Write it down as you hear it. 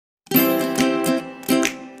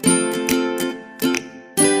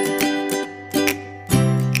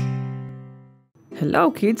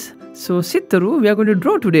Hello kids. So Sitaru, we are going to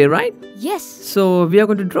draw today, right? Yes. So we are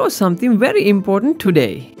going to draw something very important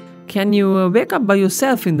today. Can you wake up by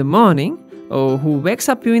yourself in the morning? Or who wakes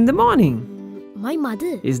up you in the morning? My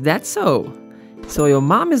mother. Is that so? So your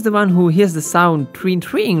mom is the one who hears the sound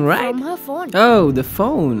twing, right? From her phone. Oh, the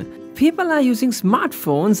phone. People are using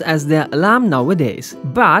smartphones as their alarm nowadays.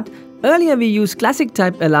 But earlier we used classic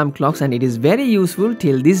type alarm clocks and it is very useful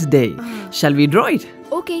till this day. Shall we draw it?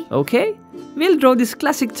 Okay. Okay? We'll draw this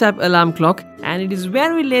classic type alarm clock and it is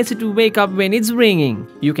very lazy to wake up when it's ringing.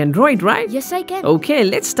 You can draw it, right? Yes, I can. Okay,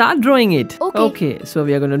 let's start drawing it. Okay. So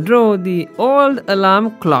we are going to draw the old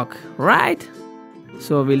alarm clock, right?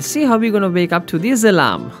 So we'll see how we're going to wake up to this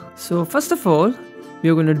alarm. So first of all,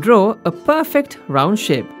 we're going to draw a perfect round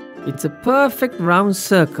shape. It's a perfect round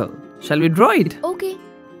circle. Shall we draw it? Okay.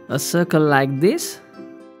 A circle like this.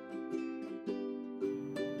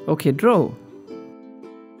 Okay, draw.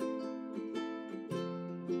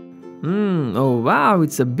 Oh wow,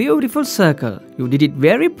 it's a beautiful circle. You did it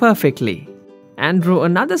very perfectly. And draw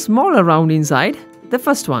another smaller round inside the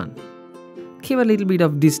first one. Keep a little bit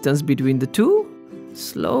of distance between the two.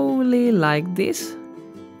 Slowly like this.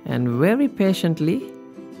 And very patiently,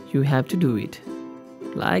 you have to do it.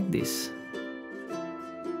 Like this.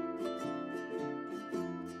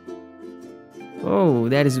 Oh,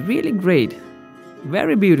 that is really great.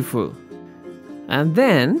 Very beautiful. And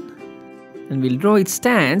we'll draw its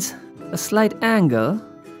stance, a slight angle.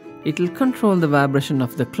 It will control the vibration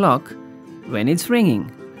of the clock when it's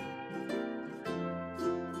ringing.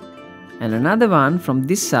 And another one from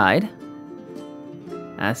this side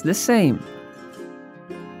as the same.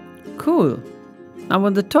 Cool. Now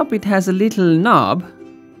on the top it has a little knob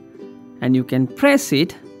and you can press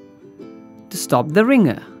it to stop the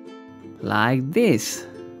ringer. Like this.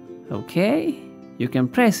 Okay? You can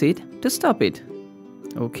press it to stop it.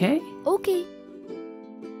 Okay? Okay.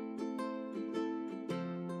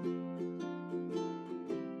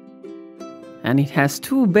 And it has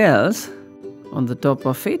two bells on the top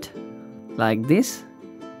of it, like this.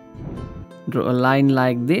 Draw a line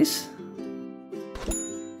like this.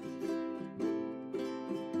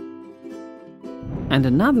 And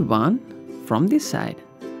another one from this side.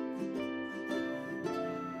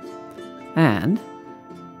 And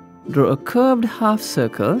draw a curved half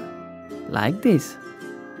circle like this.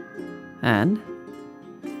 And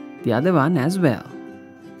the other one as well.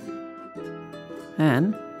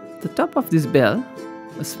 And the top of this bell,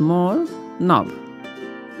 a small knob.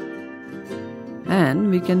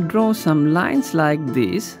 And we can draw some lines like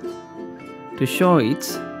this to show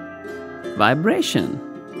its vibration.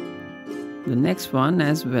 The next one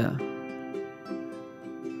as well.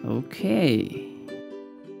 Okay.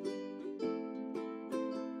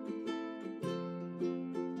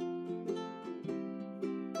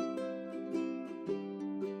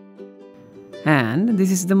 And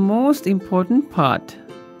this is the most important part.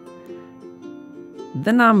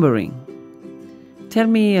 The numbering. Tell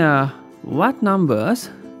me what numbers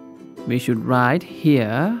we should write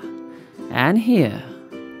here and here.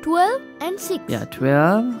 12 and 6. Yeah,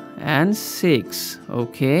 12 and 6.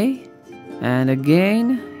 Okay. And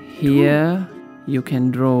again, here you can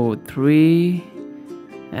draw 3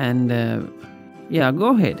 and yeah,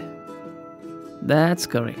 go ahead. That's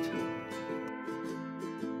correct.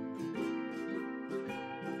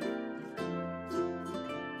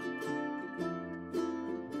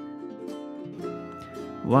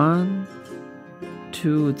 One,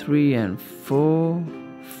 2, 3 and 4,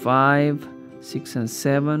 5, 6 and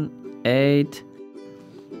 7, 8,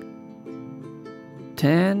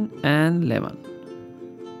 10 and 11.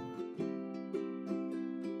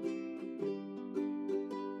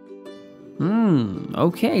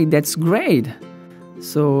 Okay, that's great.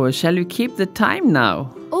 So shall we keep the time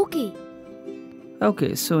now? Okay.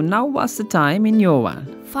 Okay, so now what's the time in your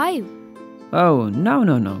one? 5. Oh,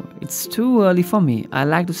 no. It's too early for me. I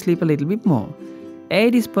like to sleep a little bit more.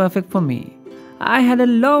 8 is perfect for me. I had a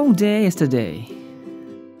long day yesterday.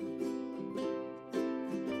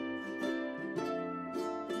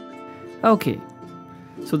 Okay,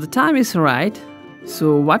 so the time is right.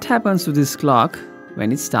 So what happens to this clock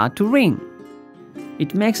when it starts to ring?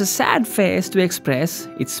 It makes a sad face to express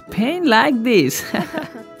its pain like this.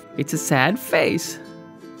 It's a sad face.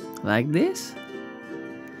 Like this.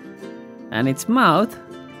 And its mouth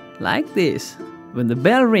like this. When the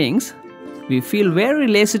bell rings, we feel very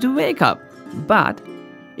lazy to wake up, but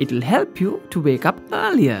it will help you to wake up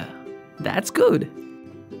earlier. That's good.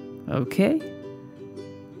 Okay.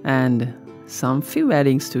 And some few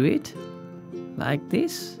addings to it, like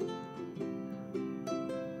this.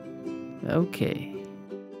 Okay.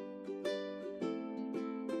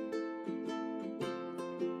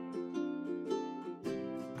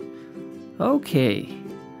 Okay.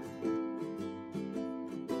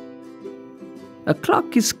 A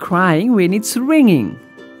clock is crying when it's ringing.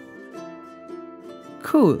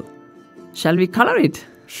 Cool. Shall we color it?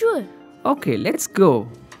 Sure. Okay, let's go.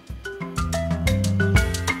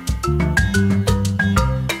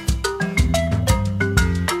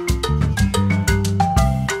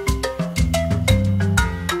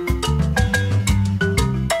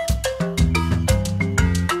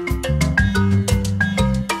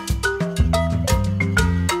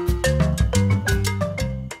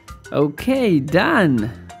 Okay,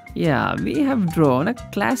 done. Yeah, we have drawn a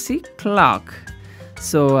classic clock.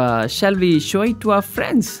 So, shall we show it to our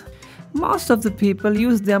friends? Most of the people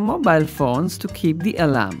use their mobile phones to keep the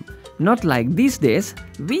alarm. Not like these days.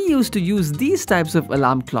 We used to use these types of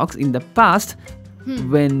alarm clocks in the past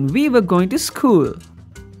when we were going to school.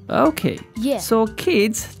 Okay. Yeah. So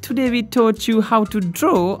kids, today we taught you how to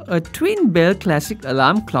draw a twin bell classic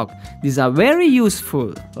alarm clock. These are very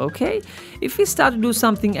useful, okay? If we start to do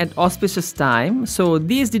something at auspicious time, so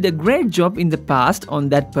these did a great job in the past on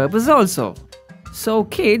that purpose also. So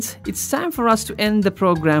kids, it's time for us to end the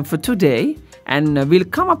program for today, and we'll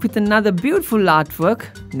come up with another beautiful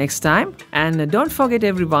artwork next time. And don't forget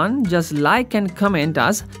everyone, just like and comment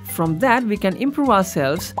us. From that we can improve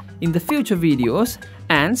ourselves in the future videos,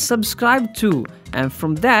 and subscribe too. And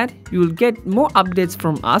from that you will get more updates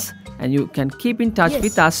from us, and you can keep in touch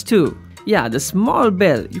with us too. Yeah, the small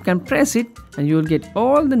bell, you can press it and you will get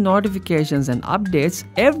all the notifications and updates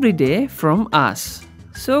every day from us.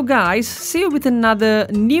 So guys, see you with another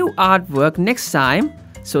new artwork next time.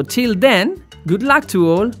 So till then, good luck to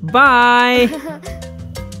all. Bye.